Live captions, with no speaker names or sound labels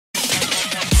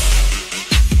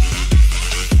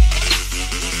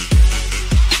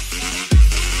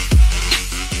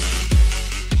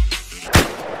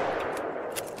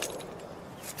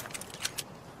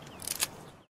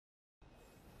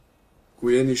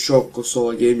jeni shok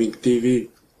Kosova Gaming TV.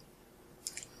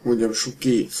 Unë jam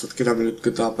Shuki, sot kena me lutë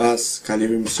GTA 5, ka një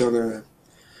misioneve.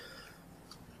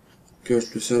 Kjo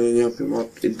është misioni një për më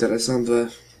interesantve.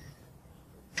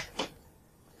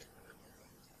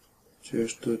 Që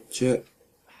është që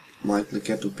majtë në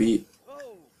ketu pi.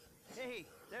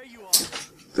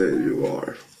 There you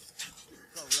are.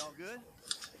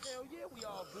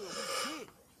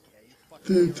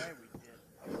 Dude.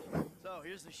 So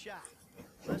here's the shot.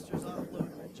 Lester's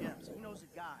offloading the gems. He knows a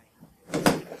guy.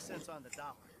 50 cents on the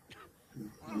dollar.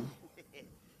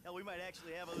 Hell, we might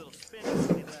actually have a little spin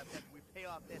after we pay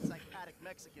off that psychotic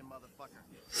Mexican motherfucker.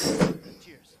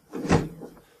 Cheers.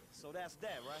 So that's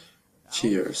that, right?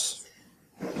 Cheers.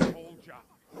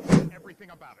 Everything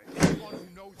about it.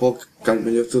 Po, kanë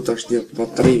me njëftu tash një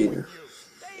patrinë.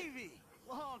 Davey!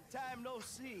 Long time no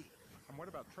see. And what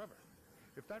about Trevor?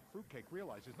 If that fruitcake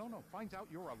realizes, finds out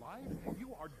you're alive,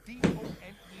 you are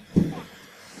D-O-N-E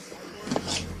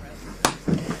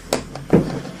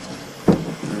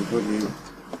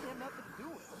fucked. Nothing to do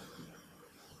with it.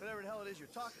 Whatever the hell it is you're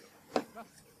talking about.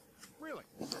 Really?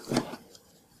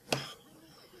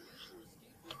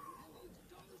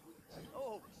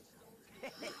 Oh.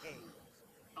 Hey.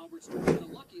 Albert's the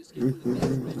luckiest kid with the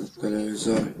best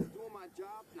Telewizor. doing my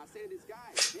job, and I say to this guy,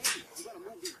 hey, you gotta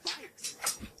move these bikes.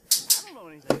 I don't know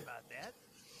anything about that.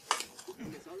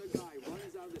 And this other guy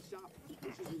runs out of the shop,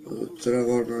 pushes me over.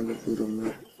 Trevor në në kurëm në.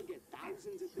 You forget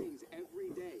thousands of things every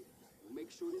day. We'll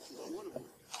make sure this is one of them.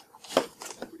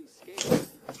 Pretty scary.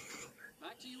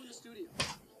 Back to you in the studio.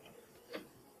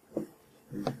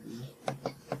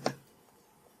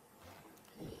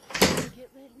 Get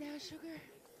lit now, sugar?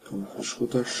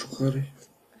 Shkuta shukari.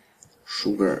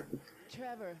 Sugar.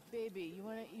 Trevor, baby, you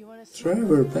wanna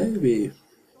Trevor, baby.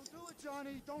 Don't do it,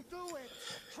 Johnny. Don't do it.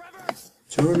 Trevor!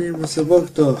 Johnny, mos e bë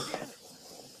këto.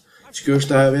 Që kjo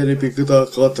është ajo veri për këta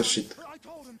katërshit. I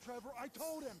told him, Trevor. I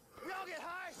told him. We all get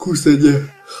high. Ku se një?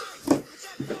 But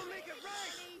that don't make it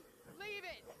right. leave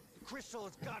it? Crystal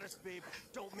has got us, babe.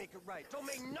 Don't make it right. Don't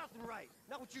make nothing right.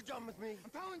 Not what you done with me.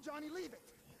 I'm telling Johnny, leave it.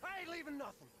 I ain't leaving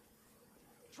nothing.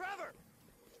 Trevor!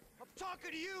 I'm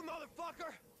talking to you,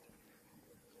 motherfucker!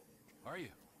 Are you?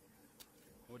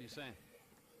 What are you saying?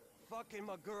 Fucking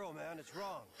my girl, man. It's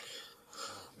wrong.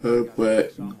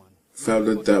 But found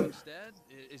it them. Instead,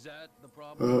 is that the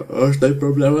problem? Është ai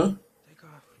problema? Take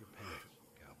off your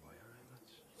pants, cowboy. All right,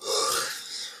 let's.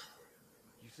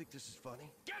 You think this is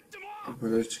funny? Get them off!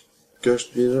 Më që kjo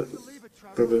është vire.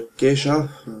 Për kesha.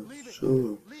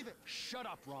 Shu. Leave it. Shut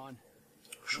up, Ron.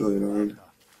 Shu i rënë.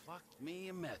 Fuck me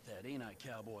and meth that, ain't I,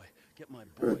 cowboy? Get my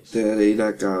boys. Të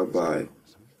rejna ka baj.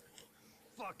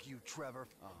 Fuck you, Trevor.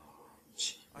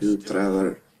 You Trevor.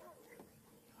 All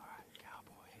right,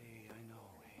 cowboy. Hey, I know.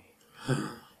 Hey.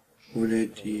 Unë e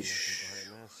tish.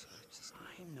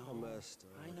 I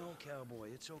know, cowboy.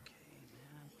 It's okay,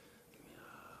 man. Give me a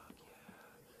hug,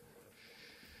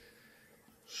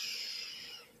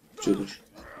 yeah. Qëtësh.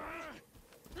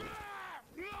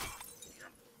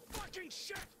 Fucking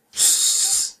shit!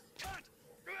 Cut!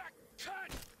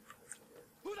 Cut!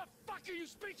 Who the fuck are you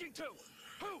speaking to?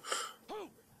 Who?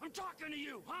 I'm talking to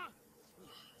you, huh?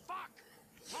 Fuck!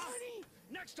 Huh?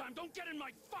 Next time, don't get in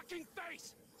my fucking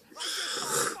face! I just saw a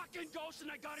fucking ghost and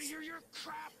I gotta hear your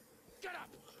crap! Get up!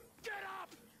 Get up!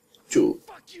 Qu.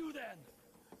 Fuck you then!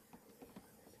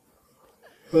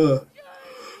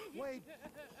 Wait.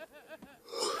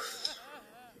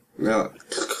 Ja.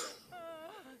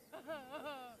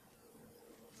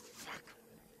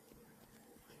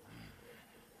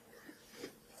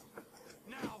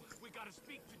 Now, we gotta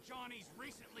speak to Johnny's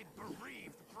recently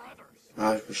bereaved brothers.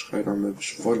 Aj, përshkajna me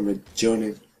përshfor me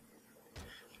Johnny.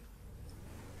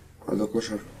 A do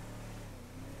këshar.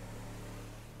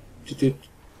 Qitit.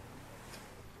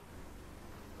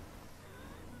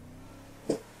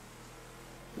 I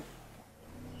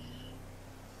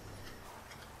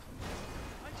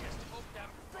just hope that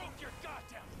broke your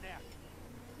goddamn neck.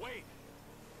 Wait,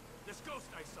 this ghost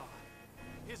I saw.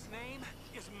 His name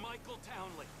is Michael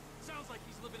Townley. Sounds like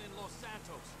he's living in Los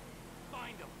Santos.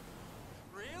 Find him.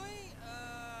 Really?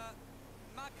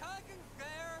 My cousin's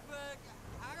there, but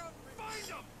I don't... Find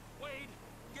him, Wade.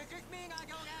 Does this mean I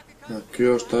don't have to Ja, come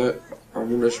kjo është e... A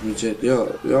mund është me gjetë?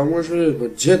 Ja, mund është me gjetë, po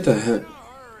gjete, he. In a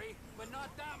hurry, but not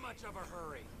that much of a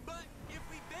hurry. But if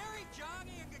we bury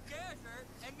Johnny in the desert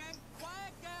and then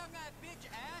quiet down that bitch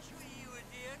Ashley you was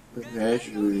in, then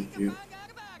Ashley no need was to you. find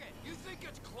out about it. You think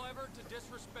it's clever to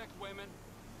disrespect women?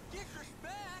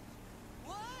 Disrespect?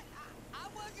 What? I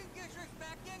wasn't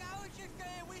disrespecting. I was just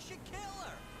saying we should kill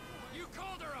her. You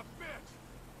called her a bitch.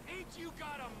 Ain't you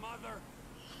got a mother?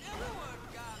 Everyone's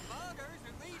got mothers,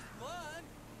 at least one.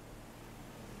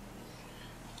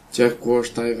 Qe ku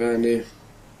është ai veni?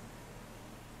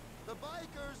 The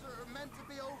bikers are meant to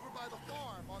be over by the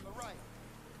farm on the right.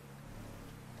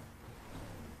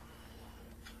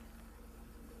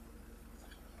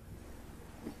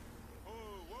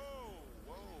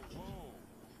 Whoa.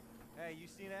 Hey, you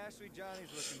seen Ashley?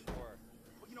 Johnny's looking for her.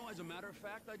 Well, you know, as a matter of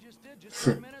fact, I just did, just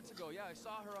 10 minutes ago. Yeah, I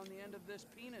saw her on the end of this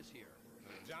penis here.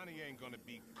 Johnny ain't gonna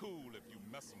be cool if you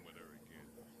messing with her again.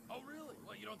 Oh, really?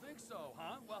 Well, you don't think so,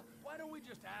 huh? Well, why don't we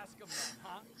just ask him then,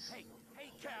 huh? Hey,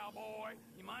 cowboy,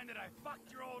 you mind that I fucked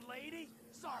your old lady?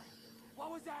 Sorry.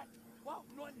 What was that? Well,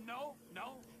 no,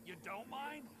 you don't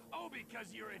mind? Oh,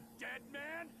 because you're a dead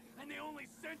man? And the only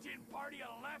sentient part you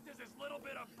left is this little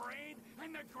bit of brain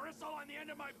and the gristle on the end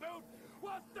of my boot?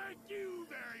 Well, thank you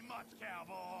very much,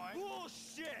 cowboy.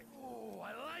 Bullshit! Oh,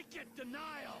 I like it,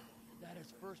 denial. That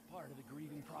is first part of the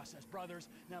grieving process, brothers.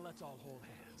 Now let's all hold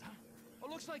hands, huh? Well,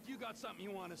 looks like you got something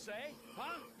you want to say,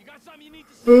 huh? You got something you need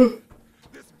to say?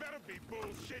 This better be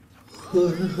bullshit.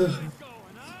 Everybody's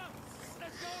going, huh?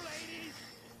 Let's go, ladies.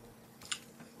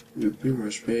 Lupi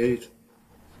më shpejt.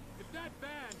 If that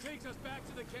van takes us back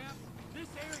to the camp, this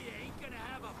area ain't gonna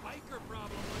have a biker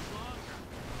problem much longer.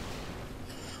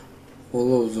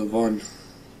 Follow the van.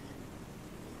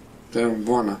 Te janë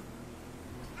vana.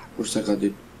 Kurse ka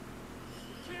ditë.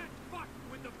 Can't fuck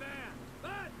with the van,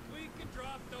 but we can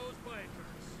drop those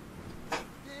bikers.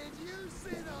 Did you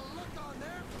see the look on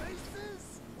their faces?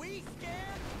 We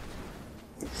scared?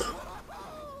 Oh,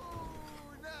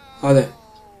 no! Hadi.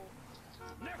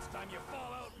 Next time you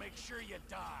fall out, make sure you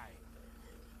die.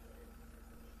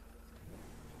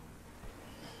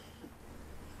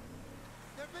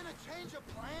 There been a change of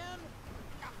plan?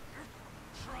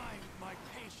 Trying my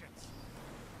patience.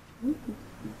 You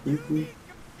need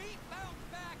some seat belts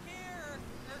back here,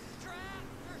 or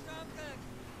straps or something.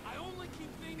 I only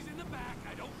keep things in the back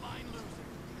I don't mind losing.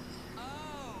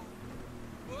 Oh.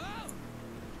 Whoa!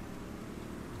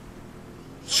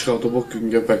 Shka të bo këtë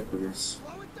ngepek për nësë.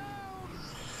 Slow it down!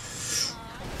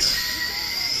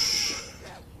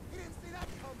 He didn't see that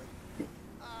coming.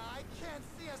 I can't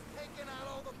see us taking out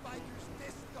all the bikers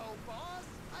this go, boss.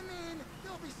 I mean,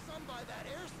 there'll be some by that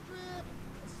airstrip,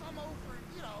 and some over,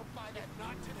 you know, by that...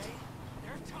 Not today.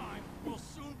 Their time will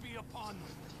soon be upon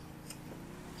them.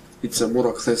 Itë se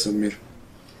mora këthesën mirë.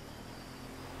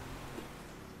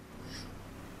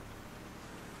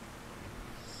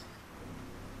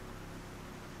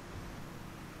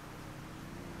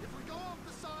 If we go off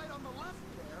the side on the left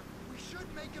there, we should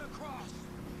make it across.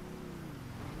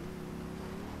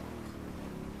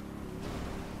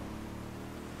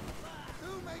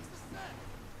 Who makes the set?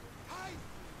 Hi!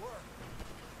 Work.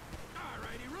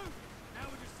 Alrighty, Root. Now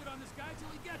we just sit on this guy till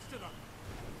he gets to them.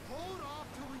 Hold off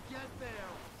till we get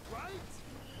there, right?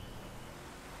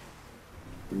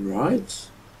 Right?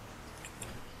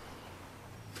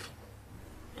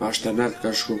 Ashtë të nërë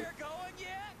ka shku. We're going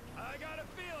yet? I got a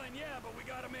feeling, yeah, but we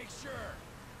gotta make sure.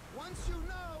 Once you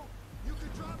know, you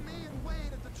could drop me and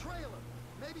Wade at the trailer.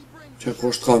 Maybe bring... Që ku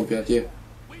është kampi atje.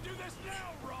 We do this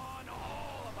now, Ron,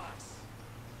 all of us.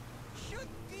 Should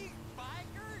these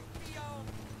bikers be on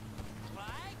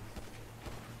bike?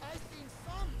 I've seen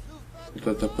some too fat...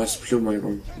 Këtë të pas pluma i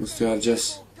kom. Mës të argjes.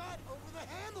 Gut over the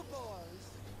handlebars.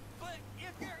 But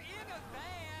if you're in a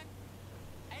van,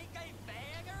 ain't they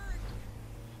vanners?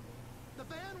 The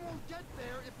van won't get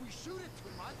there if we shoot it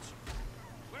too much.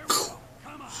 Where we go?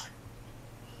 Come on.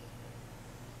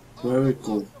 Where we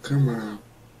go? Come on.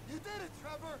 You did it,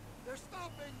 Trevor. They're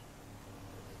stopping.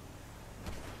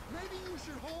 Maybe you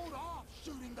should hold off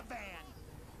shooting the van.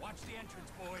 Watch the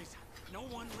entrance, boys. No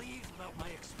one leaves without my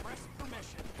express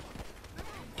permission.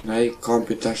 Na I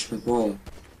kampi tash me të madhe.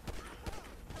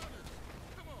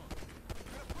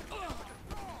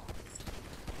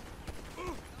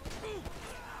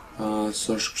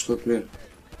 Së është kështu të mirë.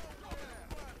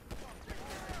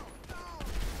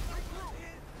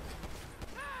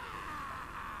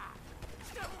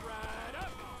 Step right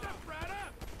up. Step right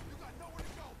up. You got nowhere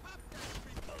to go.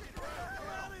 Get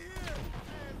out of here.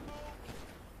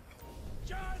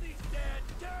 Charlie's dead.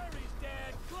 Terry's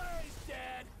dead. Clary's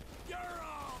dead. You're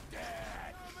all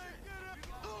dead.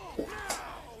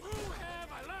 Now, who have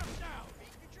I left out?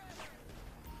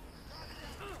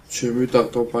 Që myta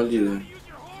këto pa lidhe. Use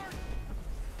your horn.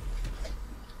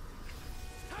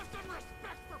 Have some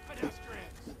respect for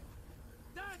pedestrians.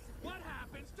 That's what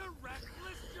happens to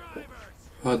reckless drivers.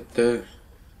 Hajde.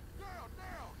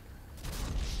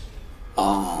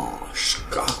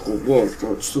 Shka ku bërë, to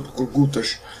qëtu të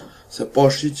kërgutesh. Se pa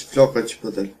shqit flaka që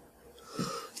për del.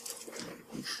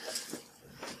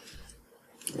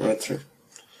 Etre.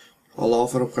 Allah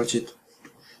afer ka qitë.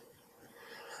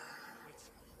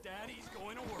 It's Daddy's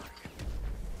going to work.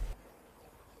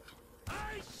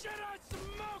 I should have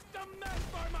smoked the mess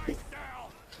for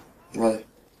myself. Hadi.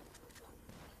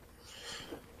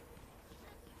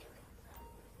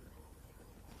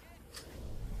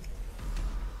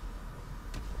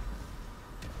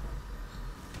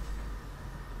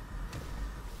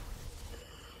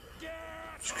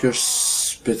 Kjo është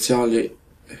speciali.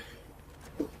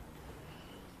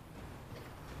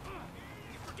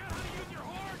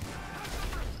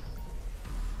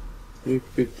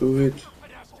 Qdo Dit.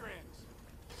 Pedestrians.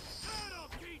 That'll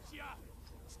teach ya.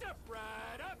 Step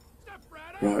right up. Step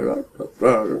right up.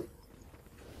 Right.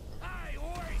 I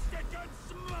wasted good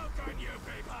smoke on you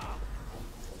people.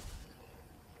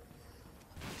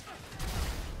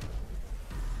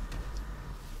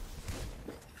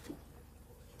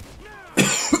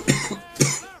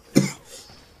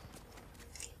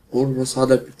 Unë më sa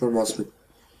dhe për masmit.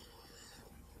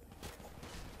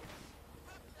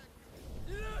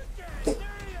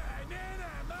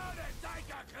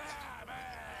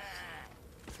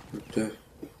 Këtë.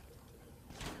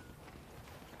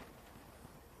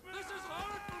 This is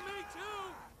hard for me too.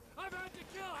 I've had to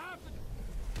kill half the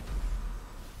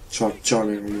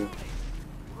Qani në një.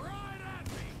 right at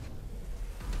me.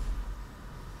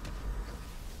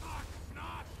 Fuck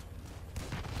not.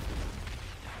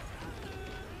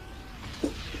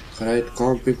 Krejt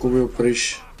kampi ku mi u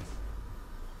prish.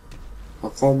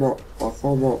 Akoma. I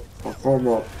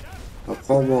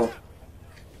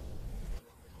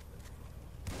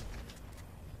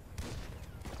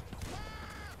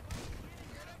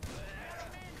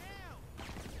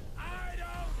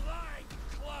don't like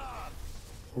clubs.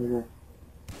 Akoma. Come on.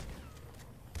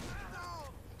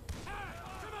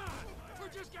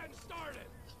 We're just getting started.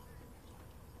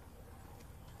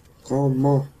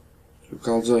 Akoma. Që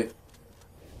kalzoj.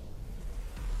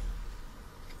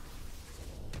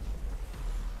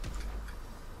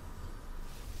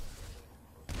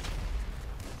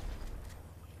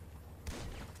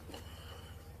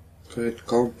 Krejt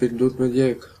kampin duhet me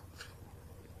djek.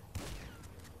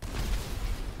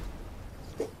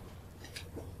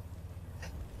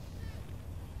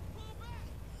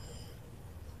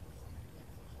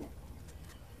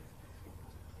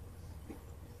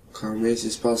 Ka mesi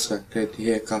s'paska krejt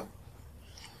i heka.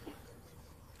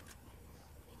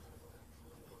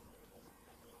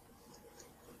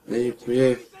 Ej, ku je?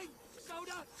 Anything?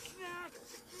 Soda? Snacks?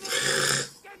 No.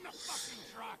 Get in the fucking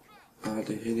truck.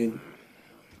 Hadi hinin.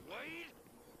 Wait.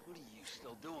 What are you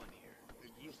still doing here?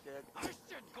 You said I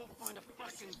said go find a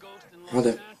fucking ghost in Los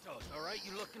Hadi. Santos. All right,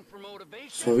 you looking for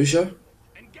motivation? Sovisha?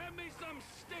 And get me some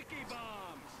sticky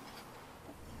bombs.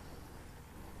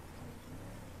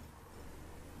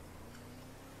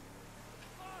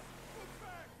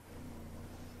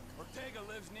 Ortega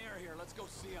lives near here. Let's go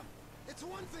see him. It's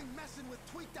one thing messing with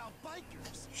tweaked out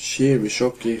bikers. Shimi,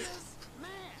 shoki.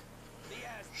 Man,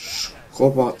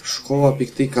 Shkova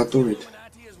pikti katunit.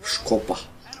 Illuminati is Shkopa.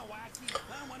 Anawaki,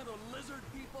 not one of those lizard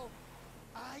people.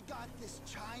 I got this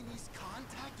Chinese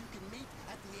contact you can meet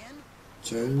at the end.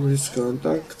 Chinese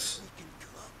contact. We can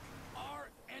cook. Our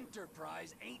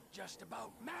enterprise ain't just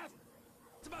about meth.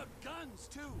 It's about guns,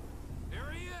 too.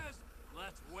 Here he is.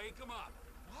 Let's wake him up.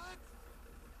 What?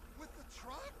 With the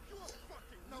truck? You're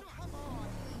fucking no, come on.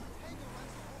 Ortega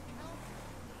runs the whole council.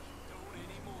 Don't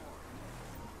anymore.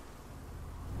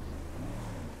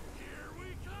 Here we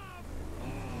come.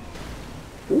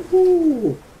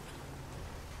 Woohoo!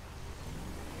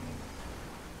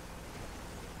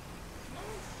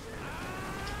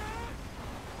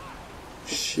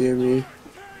 Shimi.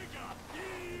 Ortega,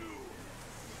 you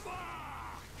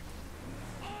fuck.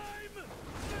 I'm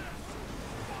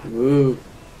this.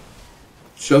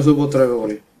 Čo tu po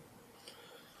Trevori?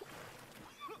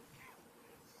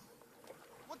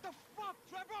 What the fuck,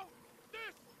 Trevor?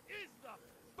 This is the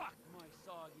fuck, my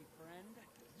soggy friend.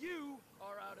 You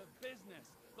are out of business.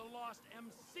 The Lost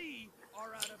MC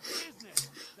are out of business.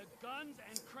 The guns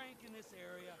and crank in this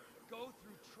area go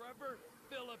through Trevor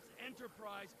Phillips'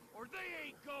 enterprise, or they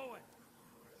ain't going.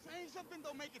 Saying something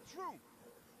don't make it true.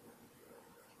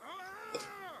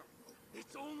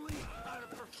 It's only out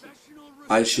of professional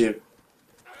Aj respect. shir.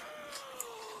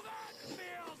 Oh, that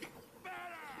feels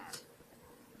better.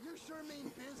 You sure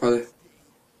mean business. Hadi.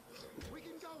 We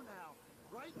can go now,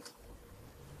 right?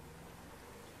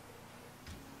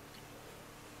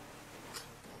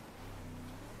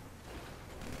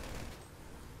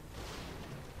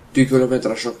 2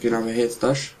 kilometra shokina me hec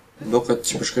tash. Doket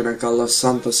që përshkojna ka Los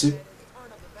Santosi. I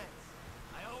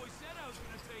always said I was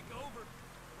gonna take over.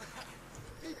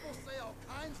 People say all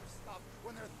kinds of stuff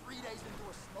when they're 3 days into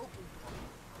a smoking party.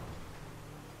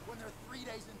 When they're 3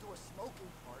 days into a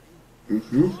smoking party. Calling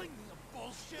me a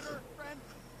bullshitter, friend?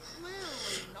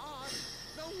 Clearly not.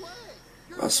 No way.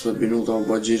 You're 15 minuta u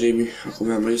bë xhirimi, aku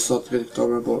më mëri sot këtë këto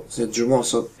me po, se gjuma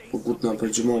sot, po kutna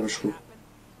për gjuma me shku.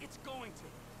 It's going to.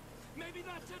 Maybe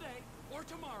not today or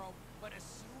tomorrow, but as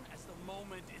soon as the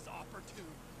moment is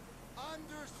opportune.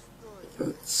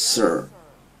 understood. Sir.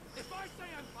 If I say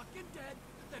I'm fucking dead,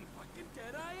 then fucking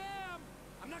dead I am.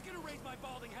 I'm not gonna raise my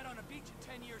balding head on a beach in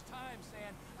 10 years' time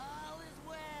saying, all is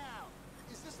well.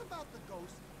 Is this about the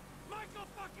ghost? Michael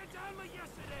fucking tell me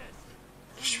yes it is.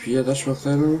 Shtëpia tash më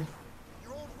kthejnë.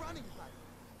 Your old running buddy.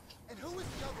 And who is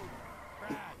the other one?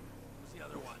 Brad was the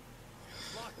other one.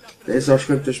 Locked up in Dhe sa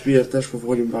shkojmë të shtëpia tash po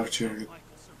folim pak çerrit.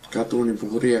 Katuni,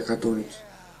 bukuria e katunit.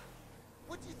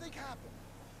 What do you think happened?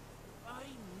 I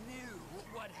knew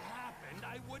what happened.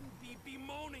 I wouldn't be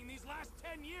bemoaning these last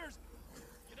 10 years.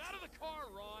 Get out of the car,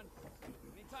 Ron.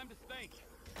 We need time to think.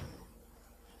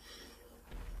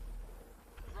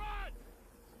 Run!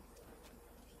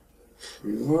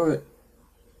 What?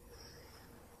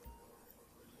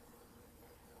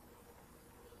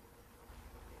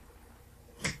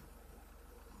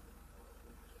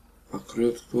 A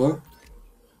kryet këtu, a?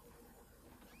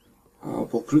 A,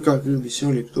 po kry ka kry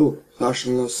misioni këtu. Thash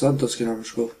në Los Santos kena më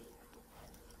shku.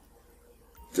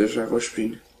 Të shako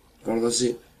shpinë. Por dhe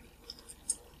zi.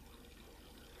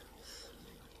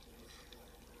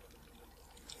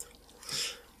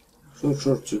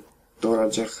 Short që dora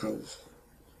gjaka.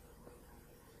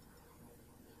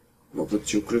 Më këtë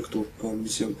që kry këtu, po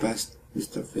mision 5,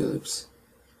 Mr. Phillips.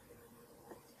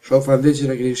 Shoh fandej që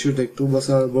në keni këshirë të këtu,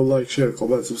 masa më like, share,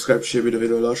 comment, subscribe, shemi në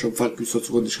video la, shumë falë për sot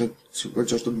së këndi shkanë, si për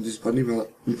që ashtu në dispanim, edhe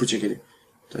më për që keni.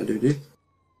 Ta e dojdi.